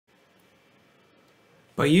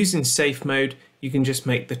By using safe mode, you can just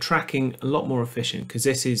make the tracking a lot more efficient because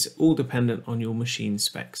this is all dependent on your machine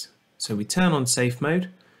specs. So we turn on safe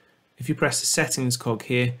mode. If you press the settings cog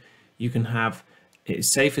here, you can have it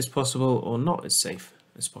as safe as possible or not as safe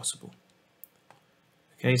as possible.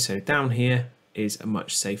 Okay, so down here is a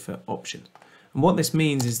much safer option. And what this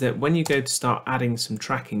means is that when you go to start adding some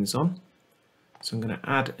trackings on, so I'm going to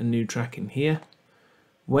add a new tracking here.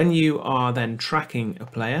 When you are then tracking a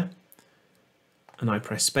player and I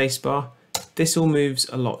press spacebar, this all moves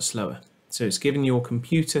a lot slower. So it's giving your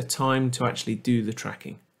computer time to actually do the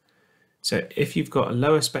tracking. So if you've got a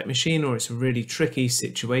lower spec machine or it's a really tricky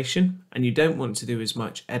situation and you don't want to do as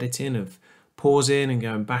much editing of pausing and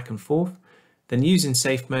going back and forth, then using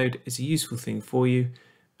safe mode is a useful thing for you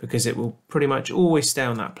because it will pretty much always stay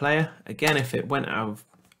on that player. Again, if it went out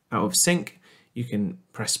of sync, you can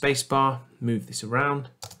press spacebar, move this around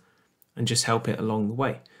and just help it along the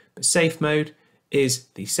way. But safe mode is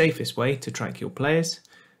the safest way to track your players,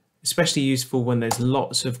 especially useful when there's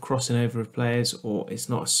lots of crossing over of players or it's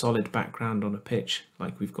not a solid background on a pitch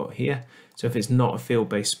like we've got here. So if it's not a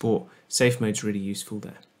field-based sport, safe mode is really useful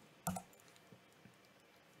there.